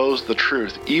to expose the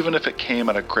truth even if it came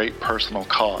at a great personal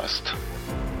cost.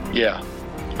 Yeah,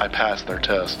 I passed their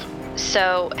test.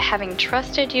 So, having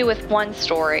trusted you with one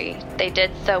story, they did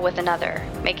so with another,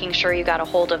 making sure you got a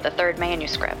hold of the third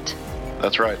manuscript.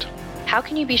 That's right. How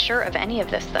can you be sure of any of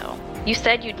this, though? You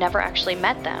said you'd never actually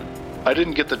met them. I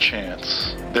didn't get the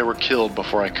chance. They were killed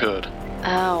before I could.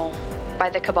 Oh, by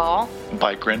the Cabal?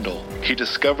 By Grendel. He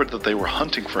discovered that they were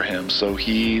hunting for him, so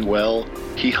he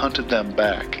hunted them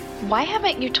back. Why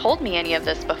haven't you told me any of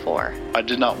this before? I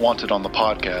did not want it on the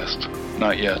podcast.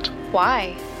 Not yet.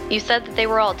 Why? You said that they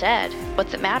were all dead.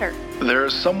 What's it matter? There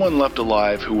is someone left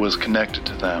alive who was connected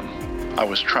to them. I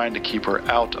was trying to keep her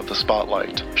out of the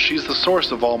spotlight. She's the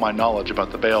source of all my knowledge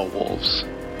about the Beowulfs.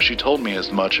 She told me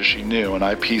as much as she knew, and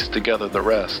I pieced together the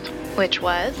rest. Which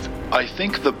was? I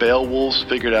think the Beowulfs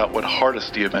figured out what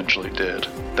Hardesty eventually did.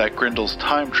 That Grendel's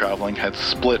time traveling had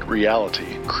split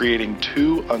reality, creating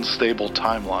 2 unstable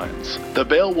timelines. The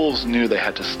Beowulfs knew they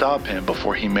had to stop him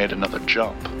before he made another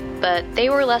jump. But they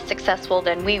were less successful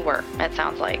than we were, it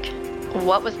sounds like.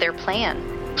 What was their plan?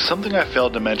 Something I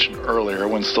failed to mention earlier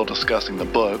when still discussing the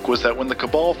book was that when the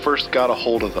Cabal first got a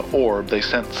hold of the orb, they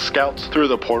sent scouts through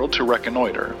the portal to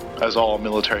reconnoiter, as all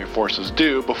military forces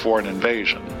do before an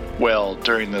invasion. Well,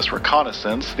 during this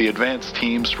reconnaissance, the advanced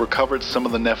teams recovered some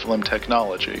of the Nephilim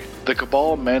technology. The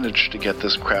Cabal managed to get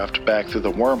this craft back through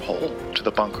the wormhole to the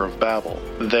Bunker of Babel.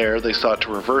 There, they sought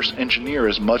to reverse engineer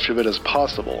as much of it as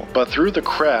possible, but through the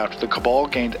craft, the Cabal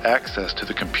gained access to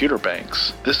the computer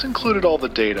banks. This included all the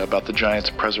data about the Giants'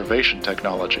 preservation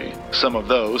technology. Some of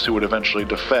those who would eventually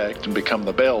defect and become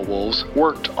the Beowulfs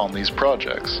worked on these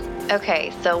projects.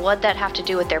 Okay, so what'd that have to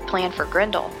do with their plan for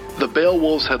Grendel? The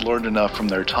Beowulfs had learned enough from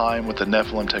their time with the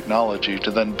Nephilim technology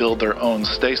to then build their own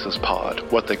stasis pod,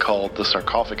 what they called the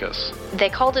sarcophagus. They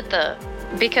called it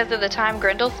because of the time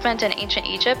Grendel spent in ancient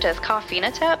Egypt as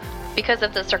Ka-Fenotep? Because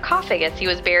of the sarcophagus he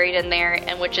was buried in there,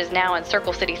 and which is now in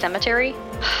Circle City Cemetery?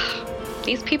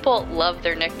 These people love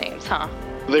their nicknames, huh?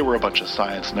 They were a bunch of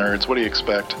science nerds, what do you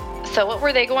expect? So what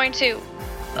were they going to...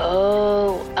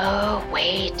 Oh,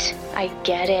 wait. I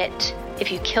get it.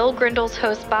 If you kill Grendel's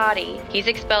host body, he's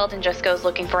expelled and just goes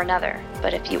looking for another.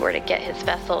 But if you were to get his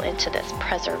vessel into this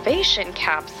preservation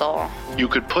capsule... You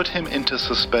could put him into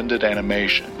suspended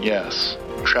animation, yes.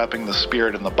 Trapping the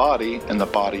spirit in the body and the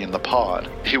body in the pod.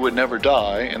 He would never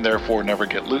die and therefore never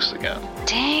get loose again.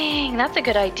 Dang, that's a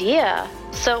good idea.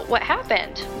 So what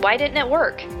happened? Why didn't it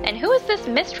work? And who is this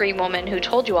mystery woman who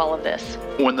told you all of this?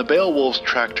 When the Beowulfs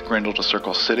tracked Grendel to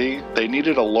Circle City, they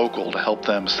needed a local to help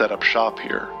them set up shop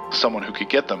here. Someone who could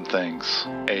get them things.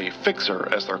 A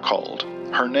fixer, as they're called.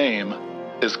 Her name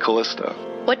is Callista.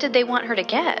 What did they want her to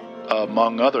get?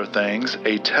 Among other things,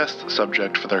 a test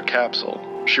subject for their capsule.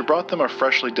 She brought them a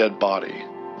freshly dead body,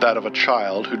 that of a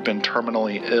child who'd been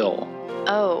terminally ill.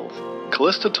 Oh.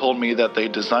 Callista told me that they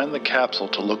designed the capsule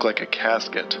to look like a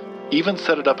casket, even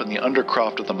set it up in the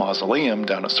undercroft of the mausoleum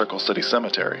down at Circle City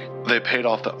Cemetery. They paid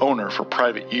off the owner for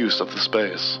private use of the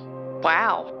space.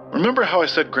 Wow. Remember how I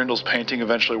said Grendel's painting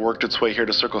eventually worked its way here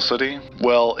to Circle City?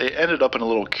 Well, it ended up in a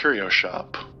little curio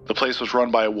shop. The place was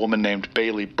run by a woman named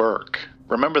Bailey Burke.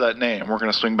 Remember that name, we're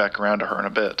going to swing back around to her in a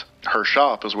bit. Her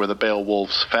shop is where the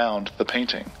Beowulfs found the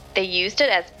painting. They used it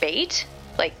as bait?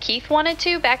 Like Keith wanted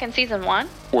to back in season 1?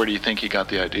 Where do you think he got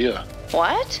the idea?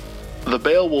 What? The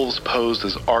Beowulfs posed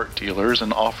as art dealers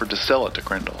and offered to sell it to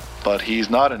Grendel. But he's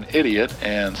not an idiot,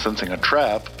 and sensing a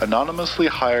trap, anonymously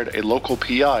hired a local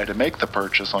PI to make the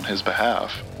purchase on his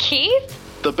behalf. Keith?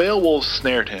 The Beowulfs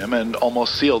snared him and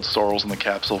almost sealed Sorrels in the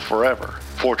capsule forever.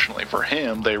 Fortunately for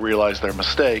him, they realized their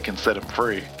mistake and set him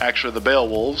free. Actually, the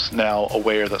Beowulfs, now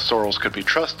aware that Sorrels could be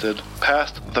trusted,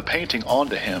 passed the painting on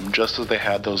to him just as they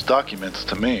had those documents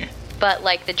to me. But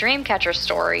like the Dreamcatcher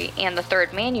story and the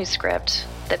third manuscript,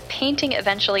 the painting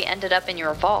eventually ended up in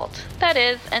your vault. That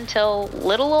is, until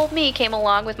little old me came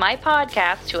along with my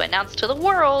podcast to announce to the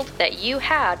world that you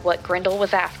had what Grendel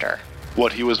was after.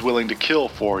 What he was willing to kill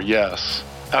for, yes.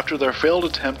 After their failed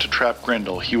attempt to trap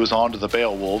Grendel, he was on to the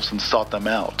Beowulfs and sought them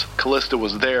out. Callista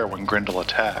was there when Grendel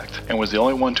attacked, and was the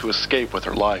only one to escape with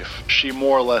her life. She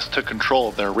more or less took control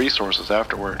of their resources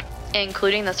afterward.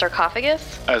 Including the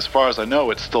sarcophagus? As far as I know,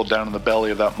 it's still down in the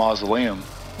belly of that mausoleum.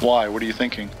 Why? What are you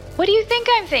thinking? What do you think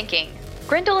I'm thinking?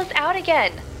 Grendel is out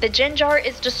again. The Djinn jar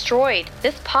is destroyed.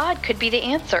 This pod could be the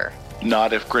answer.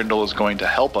 Not if Grendel is going to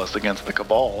help us against the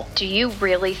Cabal. Do you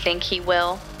really think he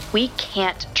will? We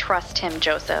can't trust him,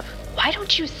 Joseph. Why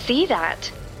don't you see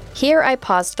that? Here I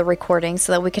paused the recording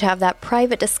so that we could have that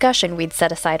private discussion we'd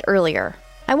set aside earlier.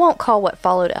 I won't call what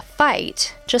followed a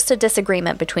fight, just a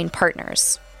disagreement between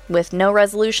partners. With no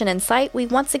resolution in sight, we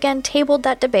once again tabled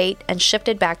that debate and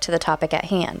shifted back to the topic at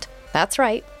hand. That's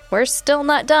right, we're still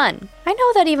not done. I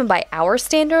know that even by our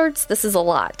standards, this is a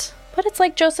lot. But it's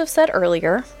like Joseph said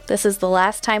earlier, this is the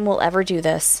last time we'll ever do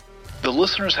this. The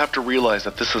listeners have to realize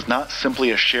that this is not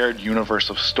simply a shared universe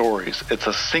of stories. It's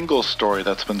a single story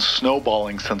that's been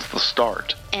snowballing since the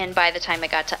start. And by the time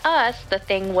it got to us, the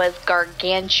thing was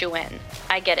gargantuan.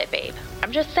 I get it, babe.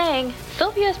 I'm just saying,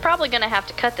 Sylvia's probably going to have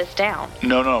to cut this down.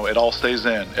 No, it all stays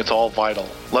in. It's all vital.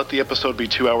 Let the episode be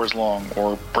 2 hours long,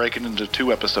 or break it into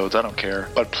 2 episodes, I don't care.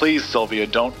 But please, Sylvia,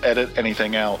 don't edit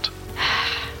anything out.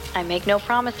 I make no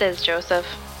promises, Joseph.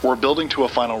 We're building to a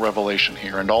final revelation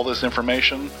here, and all this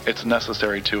information, it's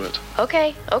necessary to it.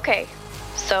 Okay.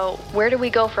 So, where do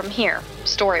we go from here,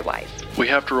 story-wise? We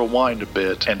have to rewind a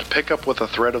bit and pick up with a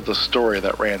thread of the story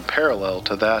that ran parallel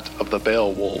to that of the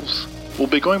Beowulfs. We'll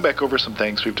be going back over some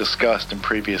things we've discussed in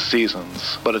previous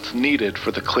seasons, but it's needed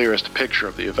for the clearest picture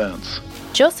of the events.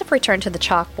 Joseph returned to the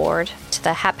chalkboard, to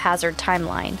the haphazard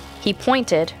timeline. He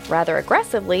pointed, rather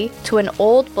aggressively, to an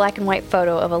old black and white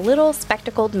photo of a little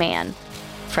spectacled man,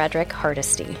 Frederick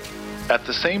Hardesty. At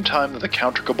the same time that the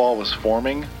Counter Cabal was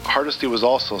forming, Hardesty was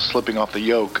also slipping off the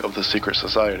yoke of the secret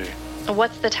society.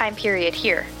 What's the time period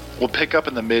here? We'll pick up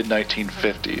in the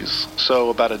mid-1950s, so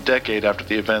about a decade after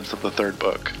the events of the third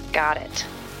book. Got it.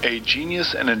 A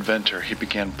genius and inventor, he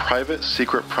began private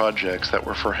secret projects that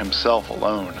were for himself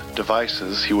alone,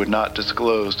 devices he would not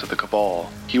disclose to the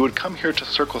Cabal. He would come here to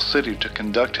Circle City to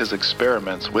conduct his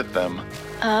experiments with them.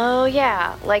 Oh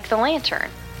yeah, like the lantern.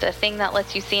 The thing that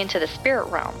lets you see into the spirit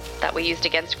realm that we used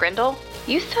against Grindel.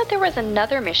 You said there was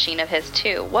another machine of his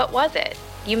too. What was it?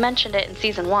 You mentioned it in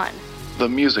season 1. The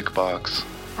music box.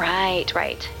 Right.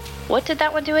 What did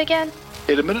that one do again?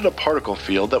 It emitted a particle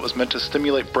field that was meant to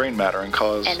stimulate brain matter and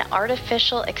cause an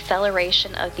artificial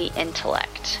acceleration of the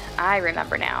intellect. I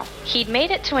remember now. He'd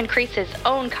made it to increase his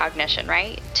own cognition,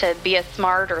 right? To be as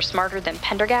smart or smarter than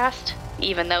Pendergast,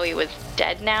 even though he was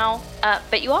dead now.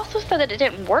 But you also said that it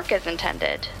didn't work as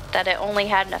intended, that it only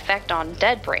had an effect on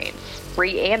dead brains,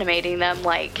 reanimating them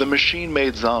like... The machine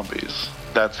made zombies.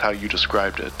 That's how you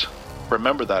described it.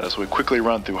 Remember that as we quickly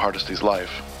run through Hardesty's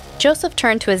life. Joseph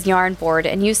turned to his yarn board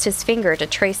and used his finger to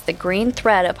trace the green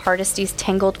thread of Hardesty's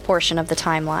tangled portion of the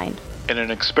timeline. In an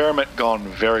experiment gone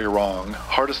very wrong,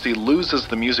 Hardesty loses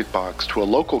the music box to a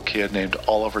local kid named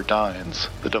Oliver Dines.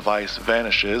 The device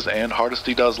vanishes, and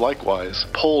Hardesty does likewise,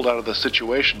 pulled out of the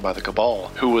situation by the Cabal,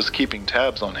 who was keeping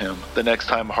tabs on him. The next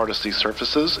time Hardesty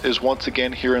surfaces is once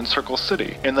again here in Circle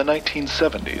City, in the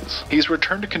 1970s. He's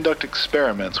returned to conduct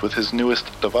experiments with his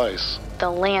newest device.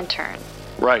 The lantern.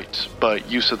 Right, but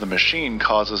use of the machine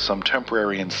causes some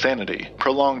temporary insanity.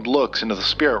 Prolonged looks into the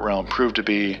spirit realm proved to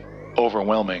be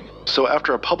overwhelming. So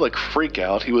after a public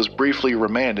freakout, he was briefly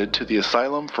remanded to the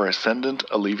Asylum for Ascendant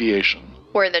Alleviation,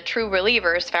 where the true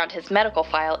relievers found his medical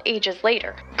file ages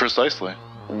later. Precisely.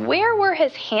 Where were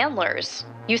his handlers?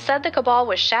 You said the Cabal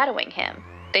was shadowing him.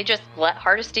 They just let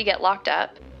Hardesty get locked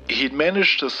up? He'd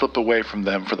managed to slip away from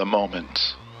them for the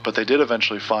moment, but they did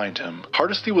eventually find him.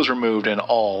 Hardesty was removed and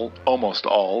almost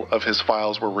all, of his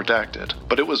files were redacted,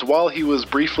 but it was while he was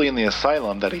briefly in the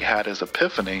asylum that he had his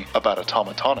epiphany about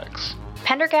automatonics.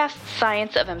 Pendergast's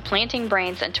science of implanting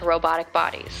brains into robotic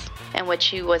bodies, and which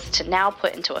he was to now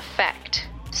put into effect.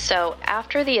 So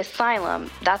after the asylum,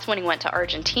 that's when he went to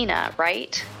Argentina,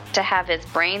 right? To have his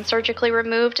brain surgically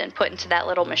removed and put into that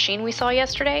little machine we saw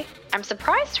yesterday? I'm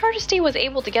surprised Hardesty was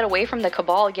able to get away from the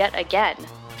Cabal yet again.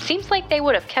 Seems like they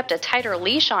would have kept a tighter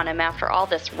leash on him after all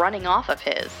this running off of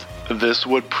his. This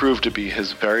would prove to be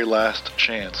his very last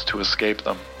chance to escape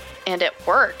them. And it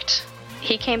worked.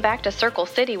 He came back to Circle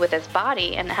City with his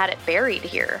body and had it buried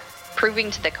here, proving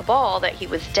to the Cabal that he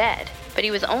was dead. But he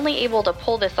was only able to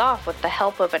pull this off with the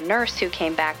help of a nurse who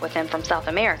came back with him from South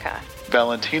America.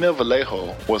 Valentina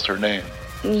Vallejo was her name.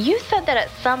 You said that at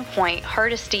some point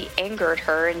Hardesty angered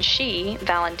her and she,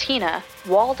 Valentina,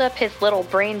 walled up his little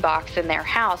brain box in their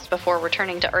house before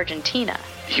returning to Argentina.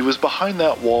 He was behind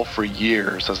that wall for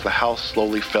years as the house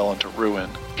slowly fell into ruin.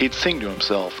 He'd sing to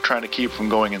himself, trying to keep from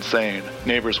going insane.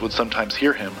 Neighbors would sometimes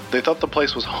hear him. They thought the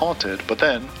place was haunted, but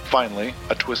then, finally,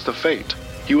 a twist of fate.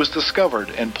 He was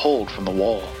discovered and pulled from the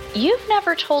wall. You've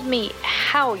never told me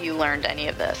how you learned any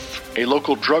of this. A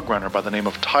local drug runner by the name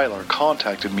of Tyler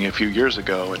contacted me a few years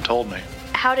ago and told me.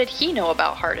 How did he know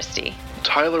about Hardesty?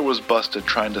 Tyler was busted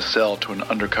trying to sell to an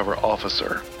undercover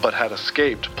officer, but had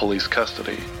escaped police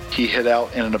custody. He hid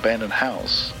out in an abandoned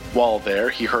house. While there,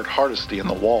 he heard Hardesty in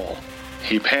the wall.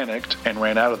 He panicked and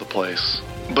ran out of the place,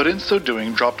 but in so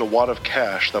doing dropped a wad of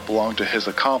cash that belonged to his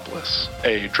accomplice,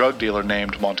 a drug dealer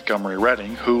named Montgomery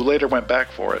Redding, who later went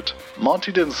back for it.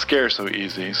 Monty didn't scare so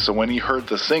easy, so when he heard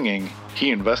the singing,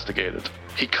 he investigated.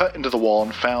 He cut into the wall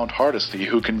and found Hardesty,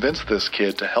 who convinced this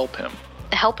kid to help him.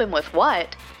 Help him with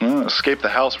what? Escape the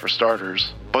house for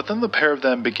starters. But then the pair of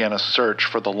them began a search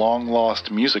for the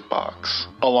long-lost music box.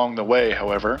 Along the way,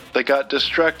 however, they got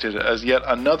distracted as yet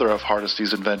another of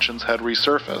Hardesty's inventions had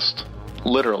resurfaced.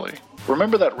 Literally.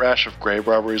 Remember that rash of grave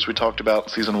robberies we talked about in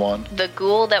Season 1? The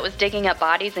ghoul that was digging up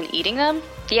bodies and eating them?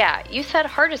 Yeah, you said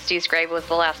Hardesty's grave was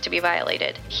the last to be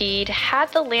violated. He'd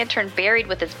had the lantern buried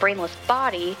with his brainless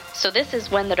body, so this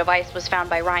is when the device was found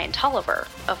by Ryan Tolliver,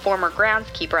 a former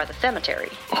groundskeeper at the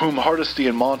cemetery. Whom Hardesty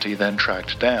and Monty then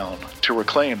tracked down to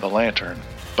reclaim the lantern.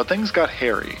 But things got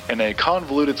hairy. In a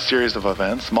convoluted series of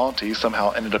events, Monty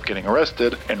somehow ended up getting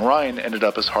arrested, and Ryan ended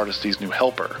up as Hardesty's new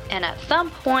helper. And at some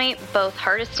point, both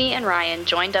Hardesty and Ryan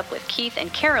joined up with Keith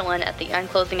and Carolyn at the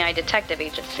Unclosing Eye Detective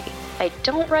Agency. I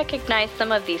don't recognize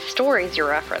some of these stories you're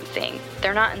referencing.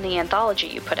 They're not in the anthology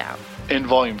you put out. In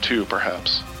Volume 2,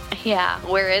 perhaps. Yeah,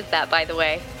 where is that, by the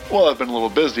way? Well, I've been a little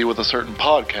busy with a certain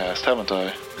podcast, haven't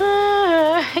I?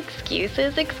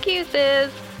 Excuses.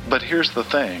 But here's the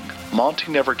thing.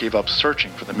 Monty never gave up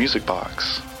searching for the music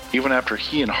box, even after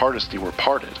he and Hardesty were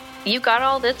parted. You got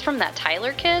all this from that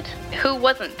Tyler kid? Who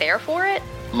wasn't there for it?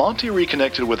 Monty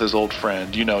reconnected with his old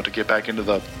friend, to get back into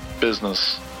the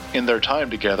business. In their time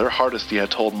together, Hardesty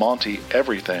had told Monty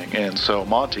everything, and so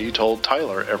Monty told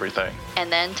Tyler everything.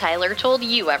 And then Tyler told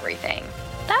you everything.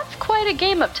 That's quite a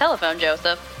game of telephone,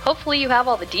 Joseph. Hopefully you have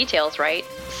all the details right.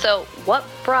 So, what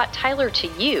brought Tyler to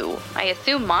you? I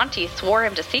assume Monty swore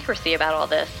him to secrecy about all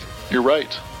this. You're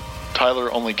right.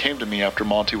 Tyler only came to me after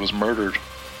Monty was murdered.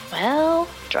 Well,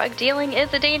 drug dealing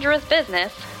is a dangerous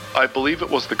business. I believe it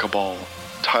was the Cabal.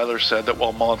 Tyler said that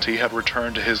while Monty had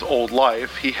returned to his old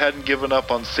life, he hadn't given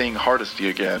up on seeing Hardesty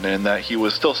again, and that he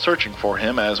was still searching for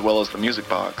him as well as the music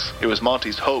box. It was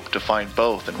Monty's hope to find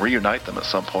both and reunite them at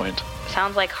some point.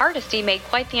 Sounds like Hardesty made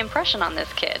quite the impression on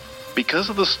this kid. Because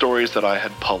of the stories that I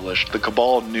had published, the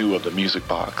Cabal knew of the music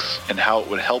box and how it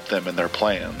would help them in their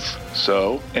plans.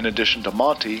 So, in addition to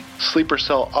Monty, Sleeper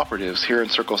Cell operatives here in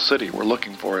Circle City were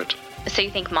looking for it. So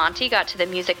you think Monty got to the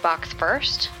music box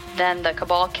first? Then the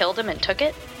Cabal killed him and took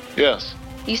it? Yes.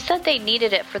 You said they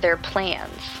needed it for their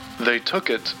plans. They took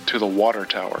it to the water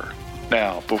tower.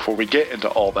 Now, before we get into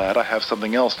all that, I have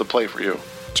something else to play for you.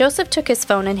 Joseph took his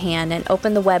phone in hand and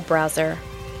opened the web browser,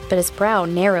 but his brow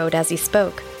narrowed as he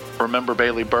spoke. Remember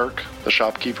Bailey Burke, the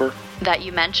shopkeeper? That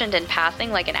you mentioned in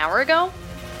passing like an hour ago?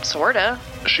 Sorta.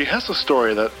 She has a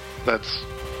story that's...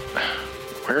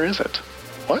 Where is it?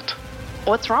 What?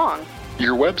 What's wrong?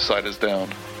 Your website is down.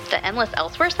 The Endless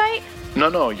Elsewhere site?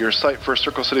 No, your site for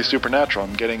Circle City Supernatural.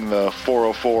 I'm getting the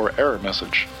 404 error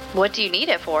message. What do you need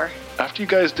it for? After you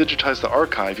guys digitized the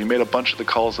archive, you made a bunch of the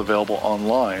calls available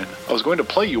online. I was going to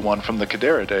play you one from the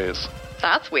Kadera days.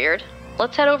 That's weird.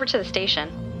 Let's head over to the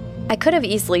station. I could have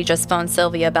easily just phoned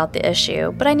Sylvia about the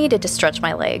issue, but I needed to stretch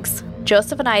my legs.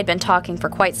 Joseph and I had been talking for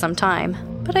quite some time,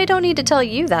 but I don't need to tell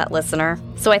you that, listener.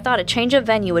 So I thought a change of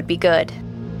venue would be good.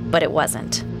 But it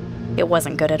wasn't. It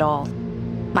wasn't good at all.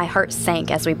 My heart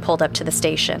sank as we pulled up to the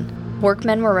station.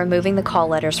 Workmen were removing the call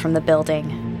letters from the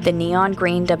building. The neon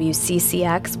green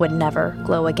WCCX would never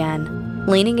glow again.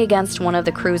 Leaning against one of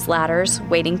the crew's ladders,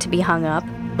 waiting to be hung up,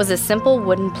 was a simple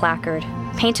wooden placard.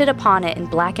 Painted upon it in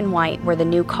black and white were the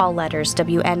new call letters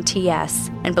WNTS,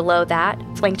 and below that,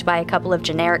 flanked by a couple of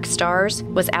generic stars,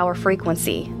 was our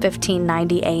frequency,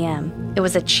 1590 AM. It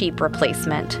was a cheap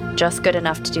replacement, just good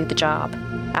enough to do the job.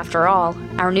 After all,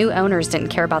 our new owners didn't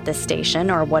care about this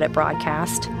station or what it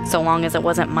broadcast, so long as it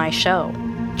wasn't my show.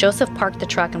 Joseph parked the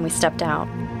truck and we stepped out.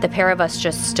 The pair of us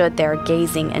just stood there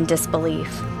gazing in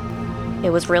disbelief.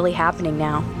 It was really happening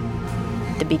now.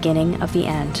 The beginning of the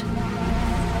end.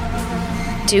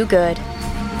 Do good,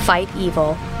 fight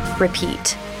evil,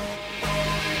 repeat.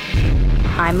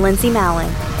 I'm Lindsay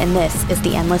Mallon, and this is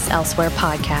the Endless Elsewhere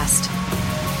podcast.